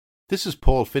This is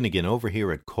Paul Finnegan over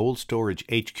here at Cold Storage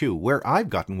HQ, where I've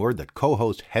gotten word that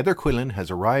co-host Heather Quillen has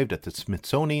arrived at the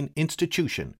Smithsonian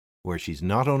Institution, where she's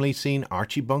not only seen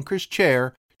Archie Bunker's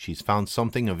chair, she's found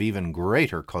something of even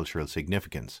greater cultural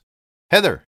significance.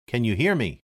 Heather, can you hear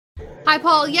me? Hi,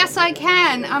 Paul. Yes, I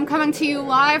can. I'm coming to you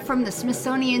live from the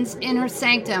Smithsonian's Inner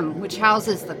Sanctum, which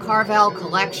houses the Carvel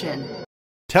collection.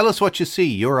 Tell us what you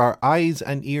see. You're our eyes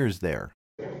and ears there.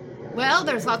 Well,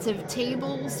 there's lots of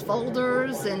tables,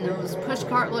 folders, and those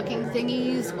pushcart-looking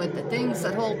thingies with the things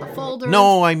that hold the folders.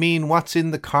 No, I mean, what's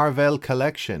in the Carvel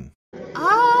collection?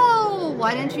 Oh,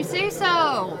 why didn't you say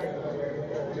so?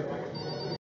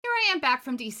 Here I am back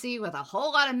from D.C. with a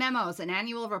whole lot of memos and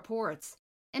annual reports,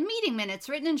 and meeting minutes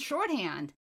written in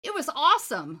shorthand. It was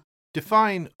awesome.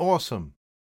 Define awesome.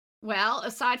 Well,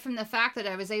 aside from the fact that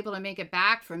I was able to make it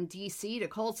back from D.C. to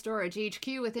Cold Storage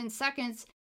HQ within seconds,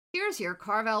 here's your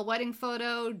Carvel wedding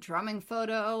photo, drumming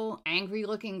photo,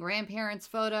 angry-looking grandparents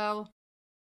photo.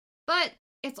 But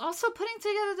it's also putting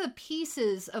together the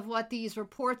pieces of what these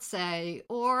reports say,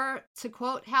 or, to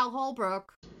quote Hal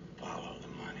Holbrook, follow the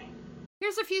money.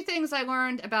 Here's a few things I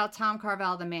learned about Tom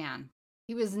Carvel the man.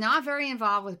 He was not very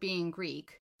involved with being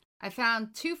Greek. I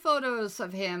found 2 photos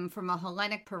of him from a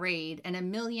Hellenic parade and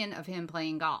 1 million of him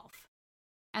playing golf.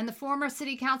 And the former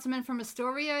city councilman from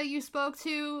Astoria you spoke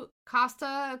to,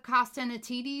 Costa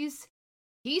Costanatides,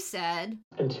 he said,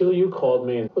 until you called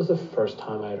me, it was the first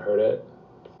time I'd heard it.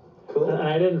 Cool. And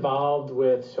I'd involved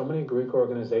with so many Greek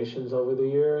organizations over the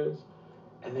years,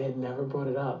 and they had never brought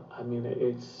it up. I mean,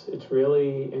 it's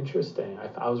really interesting.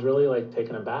 I was really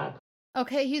taken aback.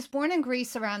 Okay, he's born in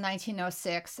Greece around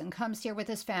 1906 and comes here with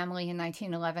his family in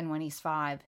 1911 when he's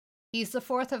 5. He's the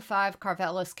 4th of 5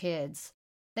 Carvelis kids.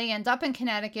 They end up in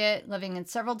Connecticut, living in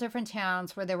several different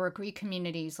towns where there were Greek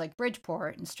communities like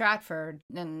Bridgeport and Stratford.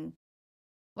 And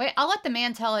wait, I'll let the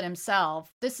man tell it himself.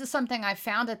 This is something I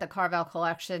found at the Carvel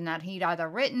collection that he'd either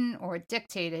written or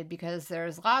dictated because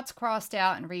there's lots crossed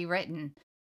out and rewritten.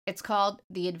 It's called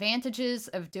The Advantages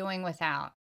of Doing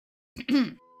Without.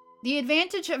 The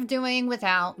advantage of doing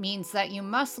without means that you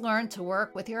must learn to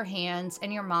work with your hands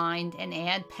and your mind and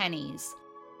add pennies.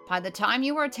 By the time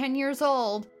you are 10 years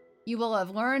old, you will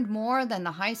have learned more than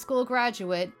the high school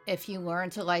graduate if you learn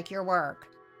to like your work.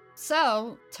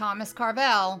 So, Thomas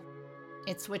Carvel,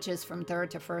 it switches from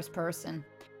third to first person.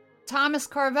 Thomas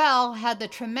Carvel had the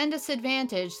tremendous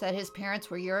advantage that his parents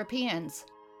were Europeans.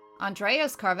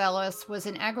 Andreas Carvelis was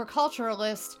an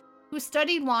agriculturalist who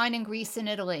studied wine in Greece and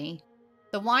Italy.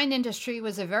 The wine industry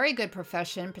was a very good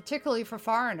profession, particularly for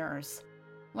foreigners.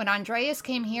 When Andreas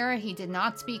came here, he did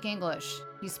not speak English.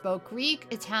 He spoke Greek,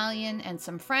 Italian, and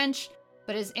some French,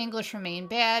 but his English remained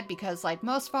bad because, like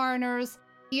most foreigners,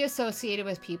 he associated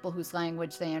with people whose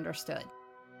language they understood.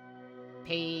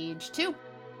 Page 2.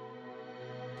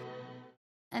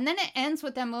 And then it ends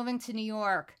with them moving to New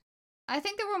York. I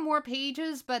think there were more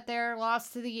pages, but they're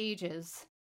lost to the ages.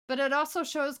 But it also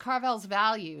shows Carvel's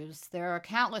values. There are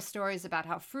countless stories about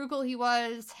how frugal he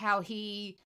was, how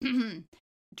he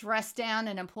dressed down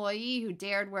an employee who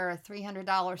dared wear a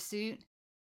 $300 suit.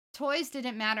 Toys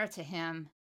didn't matter to him.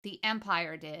 The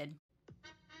empire did.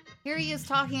 Here he is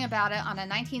talking about it on a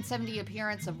 1970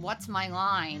 appearance of What's My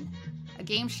Line, a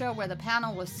game show where the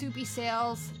panel was Soupy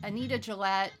Sales, Anita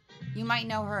Gillette, you might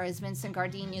know her as Vincent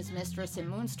Gardenia's mistress in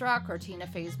Moonstruck or Tina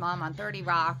Fey's mom on 30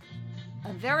 Rock,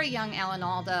 a very young Alan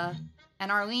Alda,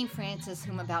 and Arlene Francis,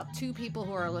 whom about 2 people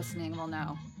who are listening will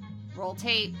know. Roll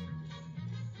tape.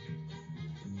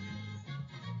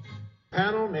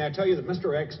 Panel, may I tell you that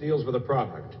Mr. X deals with a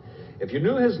product. If you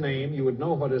knew his name, you would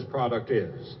know what his product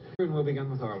is. And we'll begin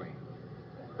with Arlene.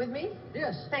 With me?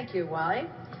 Yes. Thank you, Wally.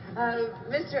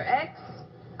 Mr. X,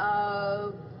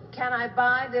 can I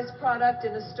buy this product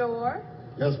in a store?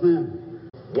 Yes, ma'am.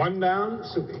 1 down,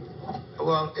 Soupy.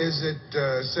 Well, is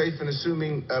it safe in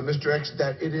assuming, Mr. X,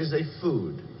 that it is a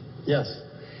food? Yes.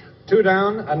 2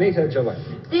 down, Anita Gillette.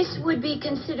 This would be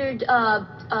considered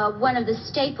one of the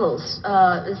staples,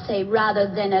 say, rather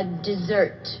than a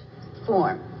dessert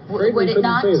form. Would it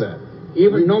not? Say that.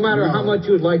 Even no matter how much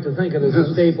you'd like to think it as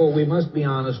a staple, we must be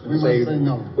honest and We must say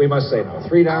no. We must say no.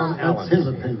 3 down, Alan. That's his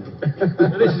opinion.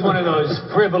 This is one of those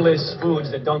frivolous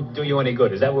foods that don't do you any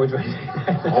good. Is that what we're trying to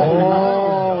say?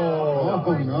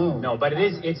 Oh, no. No, but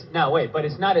it's not,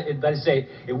 let's say,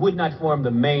 it would not form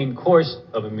the main course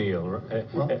of a meal.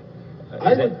 Well,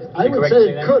 I would say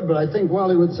it could, but I think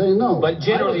Wally would say no. But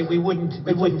generally, we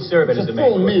wouldn't serve it as a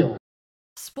main full meal.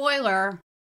 Spoiler,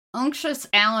 unctuous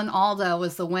Alan Alda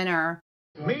was the winner.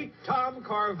 Meet Tom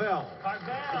Carvel.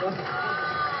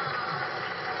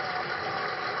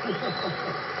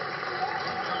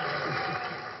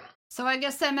 So I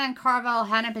guess that meant Carvel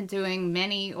hadn't been doing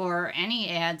many or any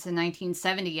ads in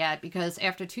 1970 yet, because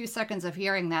after 2 seconds of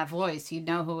hearing that voice, you'd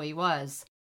know who he was.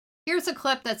 Here's a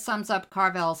clip that sums up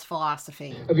Carvel's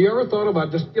philosophy. Have you ever thought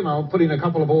about just, putting a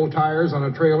couple of old tires on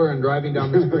a trailer and driving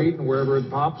down the street and wherever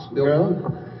it pops?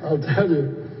 Well, I'll tell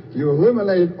you, you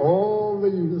eliminate all the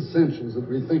essentials that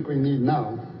we think we need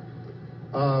now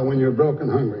when you're broke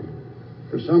and hungry.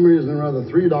 For some reason or other,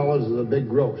 $3 is a big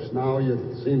gross. Now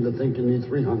you seem to think you need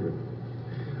 $300.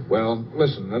 Well,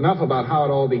 listen, enough about how it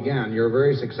all began. You're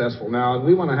very successful now, and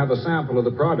we want to have a sample of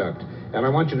the product. And I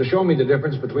want you to show me the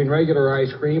difference between regular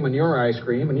ice cream and your ice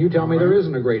cream, and you tell me there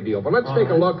isn't a great deal. But let's take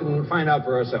a look and find out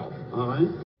for ourselves. All right.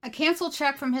 A canceled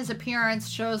check from his appearance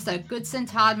shows that Goodson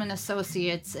Todman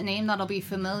Associates, a name that'll be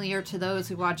familiar to those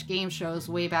who watch game shows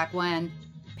way back when,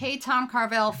 paid Tom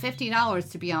Carvel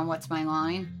 $50 to be on What's My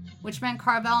Line, which meant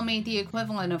Carvel made the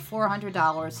equivalent of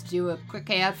 $400 to do a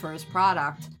quick ad for his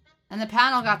product, and the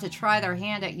panel got to try their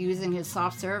hand at using his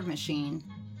soft serve machine.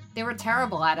 They were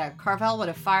terrible at it. Carvel would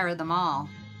have fired them all.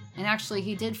 And actually,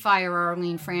 he did fire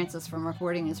Arlene Francis from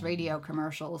recording his radio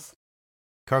commercials.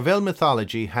 Carvel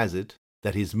mythology has it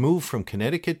that his move from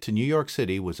Connecticut to New York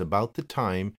City was about the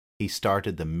time he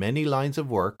started the many lines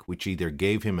of work which either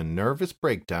gave him a nervous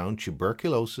breakdown,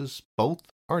 tuberculosis, both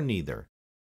or neither.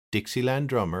 Dixieland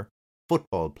drummer,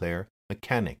 football player,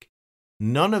 mechanic.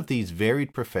 None of these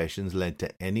varied professions led to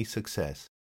any success.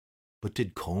 But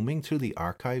did combing through the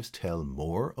archives tell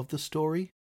more of the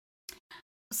story?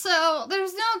 So,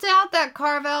 there's no doubt that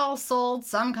Carvel sold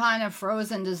some kind of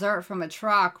frozen dessert from a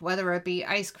truck, whether it be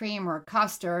ice cream or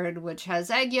custard, which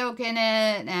has egg yolk in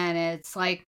it, and it's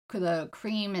like the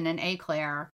cream in an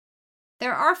eclair.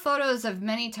 There are photos of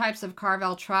many types of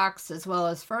Carvel trucks, as well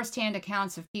as first-hand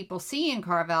accounts of people seeing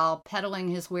Carvel peddling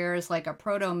his wares like a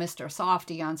proto-Mr.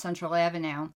 Softy on Central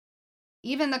Avenue.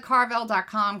 Even the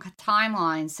Carvel.com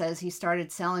timeline says he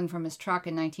started selling from his truck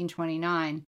in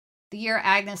 1929, the year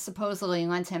Agnes supposedly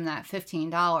lent him that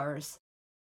 $15.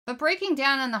 But breaking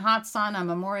down in the hot sun on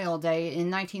Memorial Day in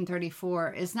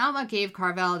 1934 is not what gave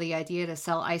Carvel the idea to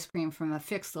sell ice cream from a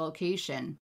fixed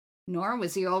location, nor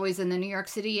was he always in the New York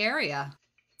City area.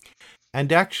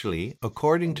 And actually,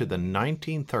 according to the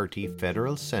 1930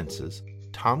 federal census,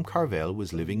 Tom Carvel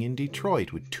was living in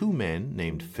Detroit with two men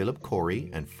named Philip Corey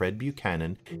and Fred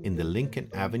Buchanan in the Lincoln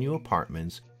Avenue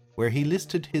apartments, where he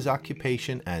listed his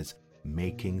occupation as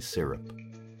making syrup.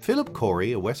 Philip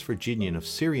Corey, a West Virginian of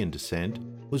Syrian descent,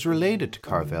 was related to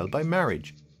Carvel by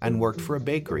marriage and worked for a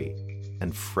bakery,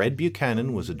 and Fred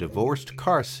Buchanan was a divorced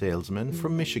car salesman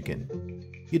from Michigan.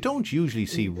 You don't usually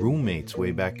see roommates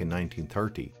way back in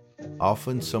 1930.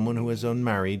 Often someone who is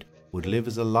unmarried would live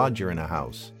as a lodger in a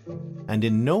house, and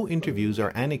in no interviews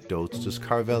or anecdotes does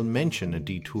Carvel mention a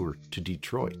detour to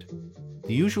Detroit.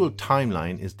 The usual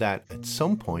timeline is that at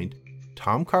some point,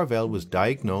 Tom Carvel was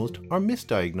diagnosed or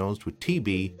misdiagnosed with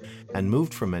TB and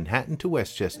moved from Manhattan to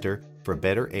Westchester for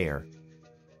better air.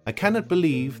 I cannot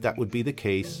believe that would be the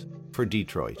case for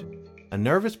Detroit. A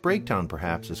nervous breakdown,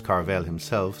 perhaps, as Carvel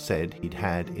himself said he'd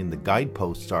had in the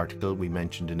Guideposts article we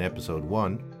mentioned in episode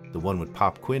 1, the one with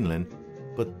Pop Quinlan,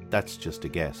 but that's just a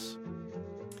guess.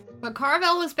 But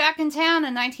Carvel was back in town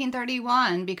in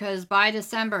 1931 because by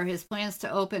December his plans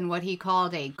to open what he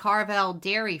called a Carvel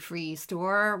dairy-free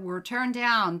store were turned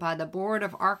down by the Board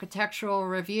of Architectural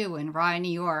Review in Rye,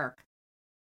 New York.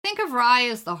 Think of Rye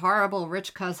as the horrible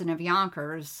rich cousin of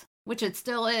Yonkers, which it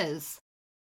still is.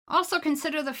 Also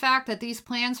consider the fact that these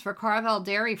plans for Carvel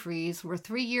dairy-frees were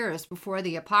 3 years before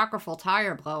the apocryphal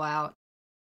tire blowout.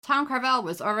 Tom Carvel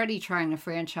was already trying to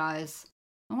franchise.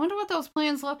 I wonder what those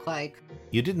plans look like.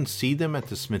 You didn't see them at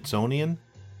the Smithsonian?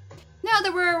 No,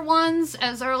 there were ones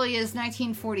as early as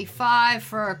 1945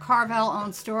 for a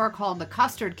Carvel-owned store called the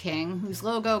Custard King, whose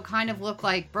logo kind of looked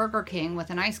like Burger King with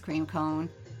an ice cream cone.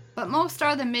 But most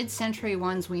are the mid-century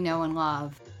ones we know and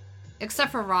love.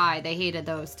 Except for Rye, they hated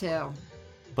those too.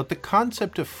 But the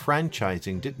concept of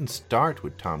franchising didn't start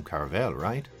with Tom Carvel,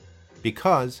 right?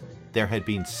 Because there had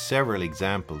been several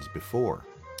examples before.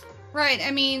 Right,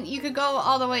 I mean, you could go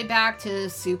all the way back to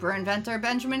super inventor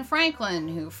Benjamin Franklin,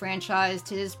 who franchised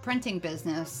his printing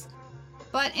business.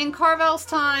 But in Carvel's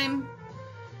time,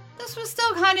 this was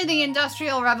still kind of the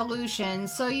Industrial Revolution,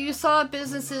 so you saw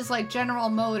businesses like General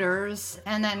Motors,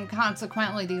 and then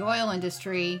consequently the oil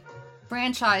industry,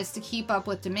 franchise to keep up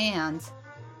with demand.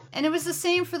 And it was the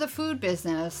same for the food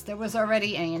business. There was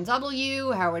already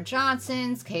A&W, Howard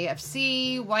Johnson's,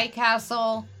 KFC, White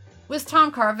Castle. Was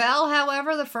Tom Carvel,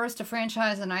 however, the first to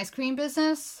franchise an ice cream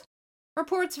business?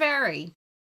 Reports vary.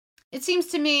 It seems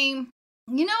to me,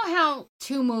 you know how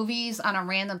two movies on a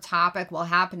random topic will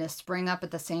happen to spring up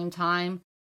at the same time?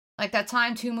 Like that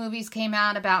time 2 movies came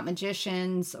out about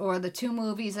magicians, or the 2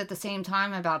 movies at the same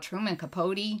time about Truman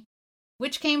Capote.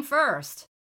 Which came first?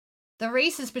 The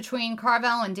race is between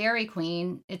Carvel and Dairy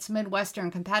Queen, its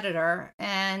Midwestern competitor,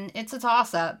 and it's a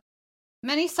toss-up.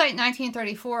 Many cite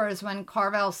 1934 as when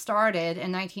Carvel started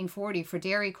and 1940 for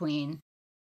Dairy Queen.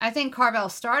 I think Carvel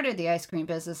started the ice cream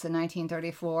business in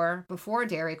 1934, before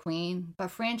Dairy Queen, but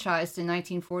franchised in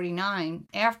 1949,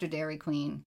 after Dairy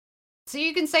Queen. So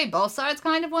you can say both sides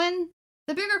kind of win?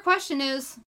 The bigger question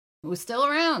is, who's still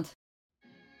around?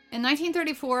 In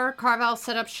 1934, Carvel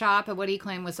set up shop at what he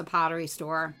claimed was a pottery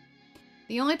store.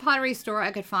 The only pottery store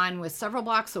I could find was several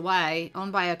blocks away,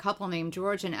 owned by a couple named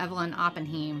George and Evelyn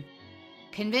Oppenheim.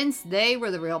 Convinced they were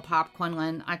the real Pop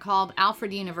Quinlan, I called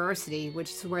Alfred University,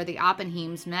 which is where the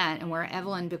Oppenheims met and where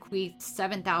Evelyn bequeathed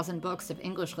 7,000 books of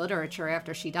English literature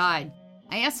after she died.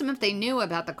 I asked them if they knew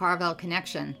about the Carvel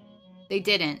connection. They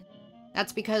didn't.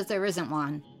 That's because there isn't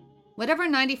one. Whatever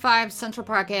 95 Central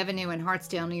Park Avenue in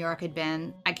Hartsdale, New York had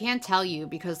been, I can't tell you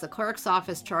because the clerk's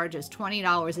office charges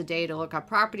 $20 a day to look up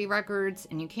property records,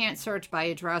 and you can't search by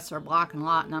address or block and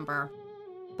lot number.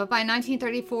 But by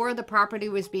 1934, the property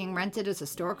was being rented as a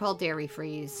store called Dairy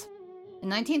Freeze. In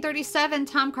 1937,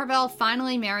 Tom Carvel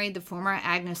finally married the former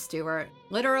Agnes Stewart,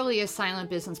 literally a silent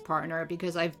business partner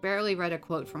because I've barely read a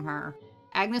quote from her.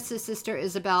 Agnes's sister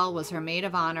Isabel was her maid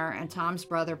of honor, and Tom's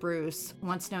brother Bruce,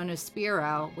 once known as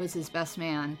Spiro, was his best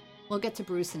man. We'll get to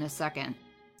Bruce in a second.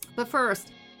 But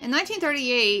first, in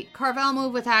 1938, Carvel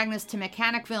moved with Agnes to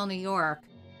Mechanicville, New York.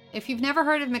 If you've never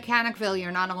heard of Mechanicville,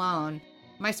 you're not alone.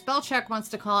 My spell check wants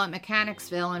to call it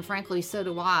Mechanicsville, and frankly, so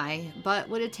do I. But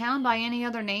would a town by any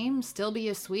other name still be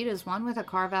as sweet as one with a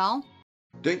Carvel?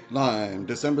 Dateline,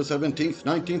 December 17th,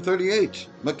 1938,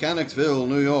 Mechanicsville,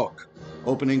 New York.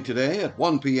 Opening today at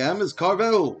 1 p.m. is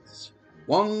Carvel's,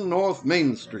 1 North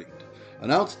Main Street.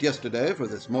 Announced yesterday for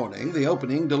this morning, the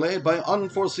opening delayed by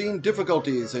unforeseen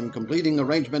difficulties in completing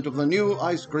arrangement of the new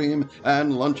ice cream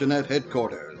and luncheonette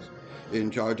headquarters. In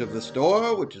charge of the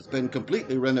store, which has been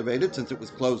completely renovated since it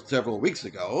was closed several weeks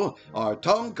ago, are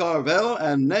Tom Carvel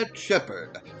and Ned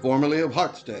Shepard, formerly of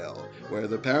Hartsdale, where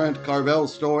the parent Carvel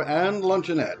store and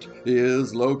luncheonette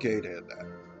is located.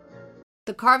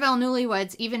 The Carvel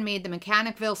newlyweds even made the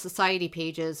Mechanicville Society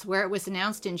pages, where it was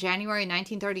announced in January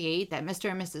 1938 that Mr.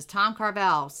 and Mrs. Tom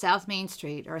Carvel, South Main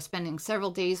Street, are spending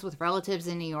several days with relatives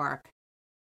in New York.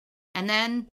 And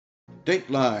then...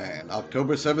 Dateline,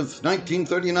 October 7th,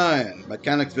 1939,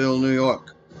 Mechanicsville, New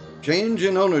York. Change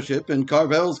in ownership in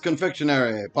Carvel's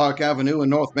Confectionery, Park Avenue and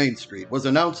North Main Street, was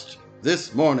announced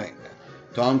this morning.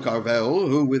 Tom Carvel,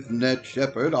 who with Ned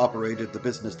Shepard operated the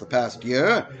business the past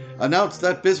year, announced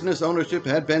that business ownership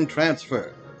had been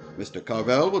transferred. Mr.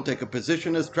 Carvel will take a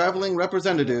position as traveling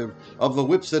representative of the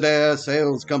Whipsidair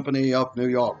Sales Company of New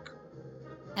York.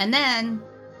 And then,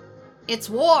 it's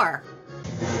war.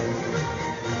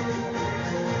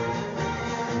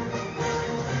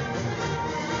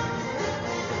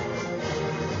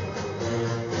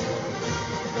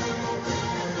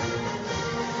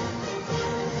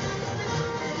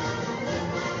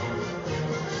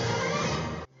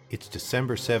 It's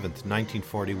December 7th,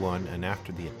 1941, and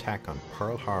after the attack on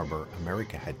Pearl Harbor,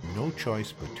 America had no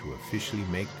choice but to officially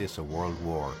make this a world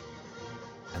war.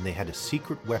 And they had a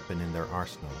secret weapon in their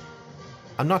arsenal.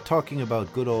 I'm not talking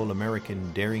about good old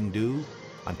American daring do,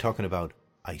 I'm talking about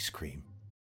ice cream.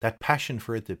 That passion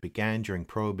for it that began during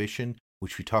Prohibition,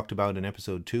 which we talked about in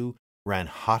episode 2, ran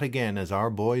hot again as our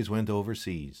boys went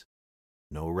overseas.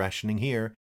 No rationing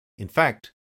here. In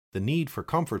fact, the need for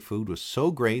comfort food was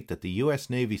so great that the U.S.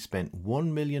 Navy spent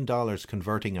 $1 million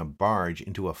converting a barge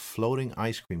into a floating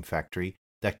ice cream factory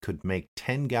that could make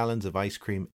 10 gallons of ice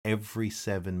cream every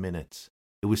 7 minutes.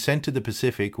 It was sent to the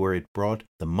Pacific, where it brought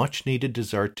the much-needed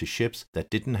dessert to ships that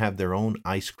didn't have their own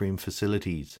ice cream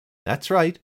facilities. That's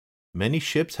right, many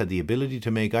ships had the ability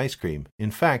to make ice cream.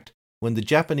 In fact, when the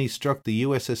Japanese struck the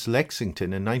USS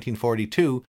Lexington in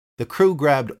 1942, the crew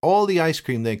grabbed all the ice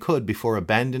cream they could before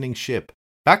abandoning ship.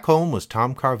 Back home was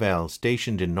Tom Carvel,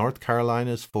 stationed in North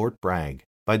Carolina's Fort Bragg.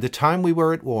 By the time we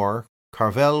were at war,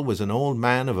 Carvel was an old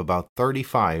man of about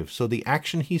 35, so the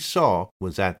action he saw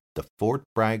was at the Fort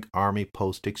Bragg Army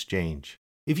Post Exchange.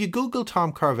 If you Google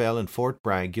Tom Carvel and Fort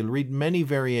Bragg, you'll read many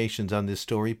variations on this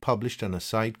story published on a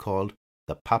site called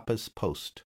the Papa's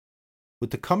Post. With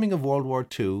the coming of World War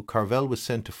II, Carvel was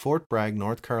sent to Fort Bragg,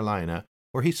 North Carolina,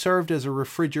 where he served as a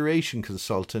refrigeration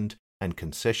consultant and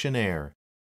concessionaire.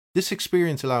 This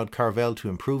experience allowed Carvel to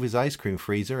improve his ice cream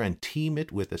freezer and team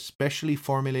it with a specially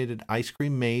formulated ice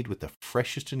cream made with the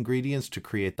freshest ingredients to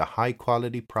create the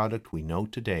high-quality product we know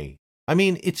today. I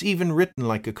mean, it's even written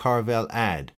like a Carvel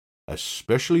ad. a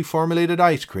specially formulated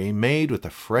ice cream made with the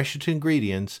freshest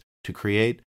ingredients to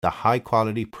create the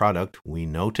high-quality product we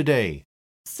know today.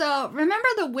 So, remember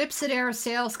the Whipsidaire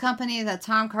sales company that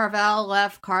Tom Carvel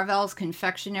left Carvel's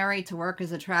Confectionery to work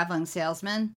as a traveling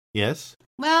salesman? Yes?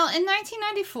 Well, in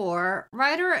 1994,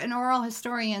 writer and oral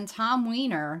historian Tom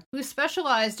Weiner, who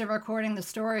specialized in recording the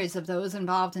stories of those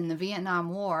involved in the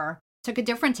Vietnam War, took a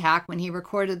different tack when he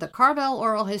recorded the Carvel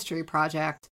Oral History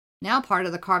Project, now part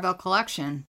of the Carvel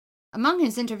Collection. Among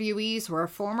his interviewees were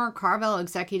former Carvel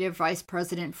Executive Vice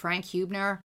President Frank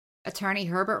Huebner, attorney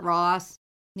Herbert Ross,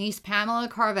 niece Pamela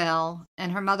Carvel,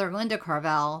 and her mother Linda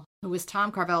Carvel, who was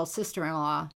Tom Carvel's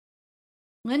sister-in-law.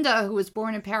 Linda, who was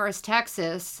born in Paris,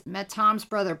 Texas, met Tom's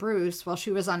brother Bruce while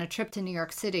she was on a trip to New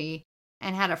York City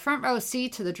and had a front row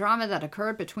seat to the drama that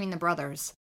occurred between the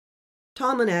brothers.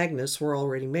 Tom and Agnes were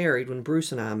already married when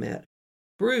Bruce and I met.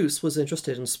 Bruce was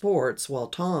interested in sports while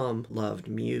Tom loved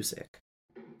music.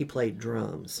 He played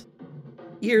drums.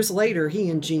 Years later,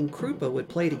 he and Gene Krupa would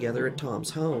play together at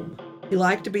Tom's home. He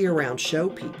liked to be around show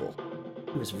people.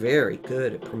 He was very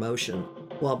good at promotion,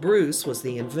 while Bruce was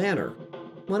the inventor.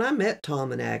 When I met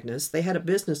Tom and Agnes, they had a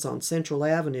business on Central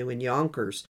Avenue in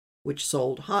Yonkers, which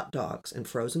sold hot dogs and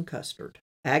frozen custard.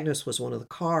 Agnes was one of the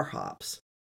car hops.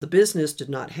 The business did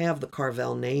not have the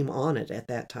Carvel name on it at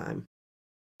that time.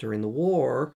 During the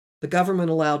war, the government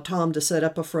allowed Tom to set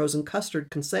up a frozen custard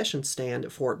concession stand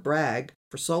at Fort Bragg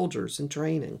for soldiers in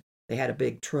training. They had a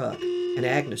big truck, and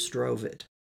Agnes drove it.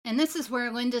 And this is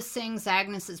where Linda sings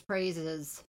Agnes's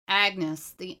praises.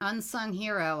 Agnes, the unsung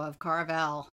hero of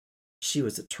Carvel. She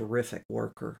was a terrific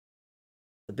worker.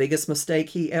 The biggest mistake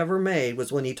he ever made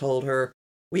was when he told her,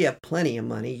 "We have plenty of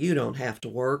money, you don't have to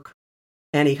work."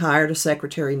 And he hired a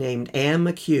secretary named Anne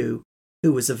McHugh,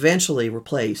 who was eventually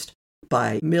replaced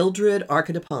by Mildred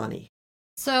Arkadipani.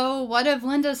 So what of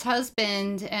Linda's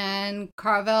husband and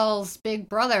Carvel's big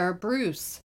brother,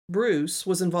 Bruce? Bruce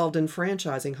was involved in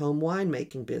franchising home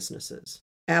winemaking businesses.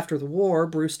 After the war,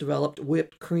 Bruce developed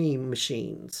whipped cream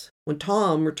machines. When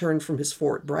Tom returned from his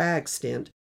Fort Bragg stint,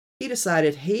 he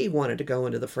decided he wanted to go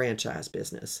into the franchise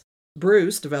business.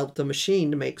 Bruce developed a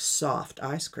machine to make soft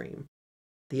ice cream.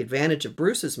 The advantage of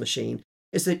Bruce's machine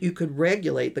is that you could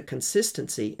regulate the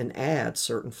consistency and add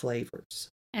certain flavors.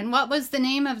 And what was the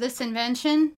name of this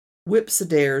invention?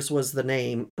 Whipsidaire's was the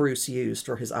name Bruce used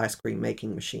for his ice cream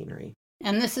making machinery.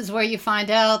 And this is where you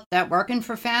find out that working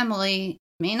for family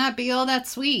may not be all that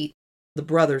sweet. The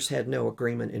brothers had no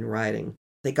agreement in writing.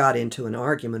 They got into an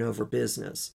argument over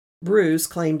business. Bruce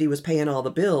claimed he was paying all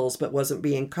the bills but wasn't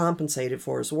being compensated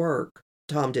for his work.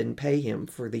 Tom didn't pay him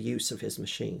for the use of his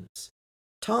machines.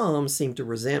 Tom seemed to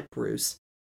resent Bruce.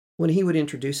 When he would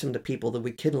introduce him to people, they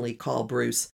would kiddingly call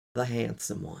Bruce the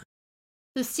handsome one.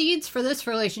 The seeds for this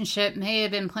relationship may have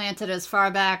been planted as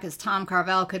far back as Tom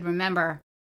Carvel could remember.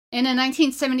 In a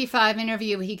 1975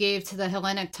 interview he gave to the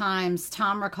Hellenic Times,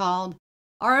 Tom recalled,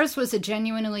 "Ours was a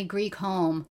genuinely Greek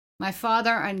home. My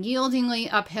father unyieldingly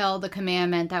upheld the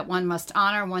commandment that one must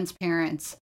honor one's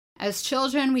parents. As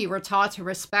children, we were taught to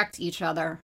respect each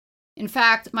other. In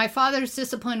fact, my father's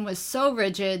discipline was so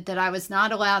rigid that I was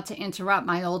not allowed to interrupt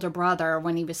my older brother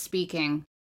when he was speaking.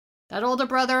 That older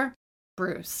brother?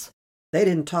 Bruce." They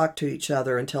didn't talk to each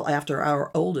other until after our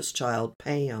oldest child,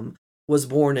 Pam, was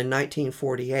born in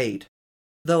 1948.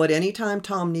 Though at any time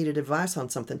Tom needed advice on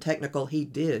something technical, he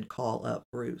did call up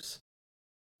Bruce.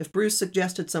 If Bruce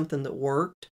suggested something that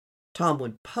worked, Tom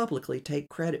would publicly take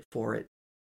credit for it.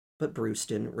 But Bruce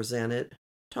didn't resent it.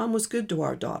 Tom was good to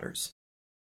our daughters.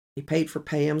 He paid for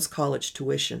Pam's college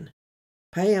tuition.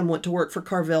 Pam went to work for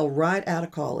Carvel right out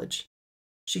of college.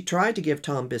 She tried to give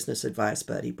Tom business advice,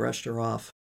 but he brushed her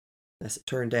off. As it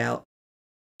turned out,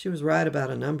 she was right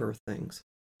about a number of things.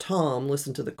 Tom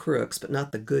listened to the crooks, but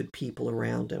not the good people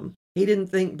around him. He didn't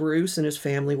think Bruce and his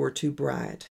family were too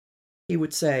bright. He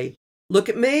would say, "Look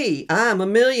at me, I'm a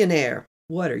millionaire.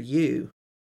 What are you?"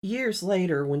 Years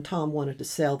later, when Tom wanted to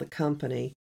sell the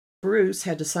company, Bruce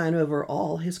had to sign over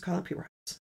all his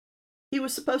copyrights. He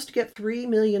was supposed to get $3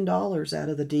 million out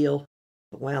of the deal,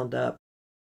 but wound up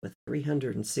with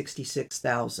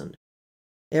 $366,000.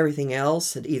 Everything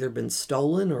else had either been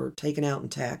stolen or taken out in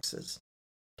taxes.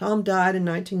 Tom died in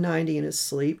 1990 in his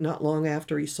sleep, not long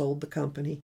after he sold the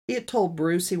company. He had told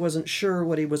Bruce he wasn't sure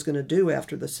what he was going to do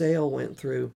after the sale went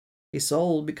through. He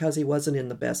sold because he wasn't in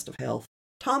the best of health.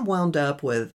 Tom wound up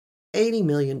with $80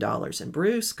 million, and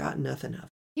Bruce got nothing of it.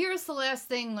 Here's the last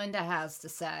thing Linda has to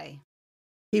say.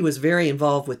 He was very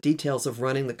involved with details of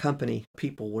running the company.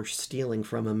 People were stealing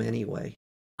from him anyway.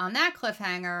 On that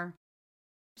cliffhanger,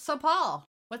 so Paul,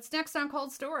 what's next on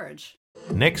Cold Storage?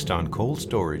 Next on Cold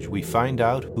Storage, we find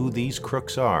out who these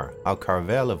crooks are, how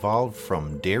Carvel evolved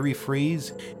from dairy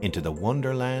freeze into the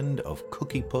wonderland of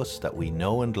Cookie Puss that we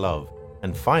know and love,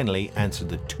 and finally answer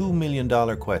the $2 million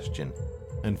question.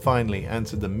 And finally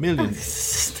answer the million.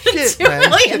 Shit, man.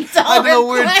 Million I don't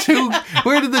know question.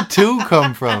 where did the two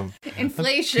come from?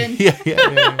 Inflation.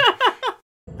 Yeah.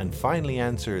 And finally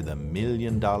answer the $1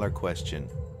 million question.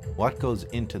 What goes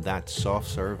into that soft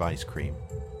serve ice cream?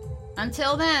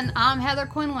 Until then, I'm Heather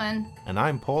Quinlan. And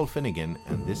I'm Paul Finnegan,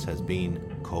 and this has been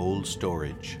Cold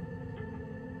Storage.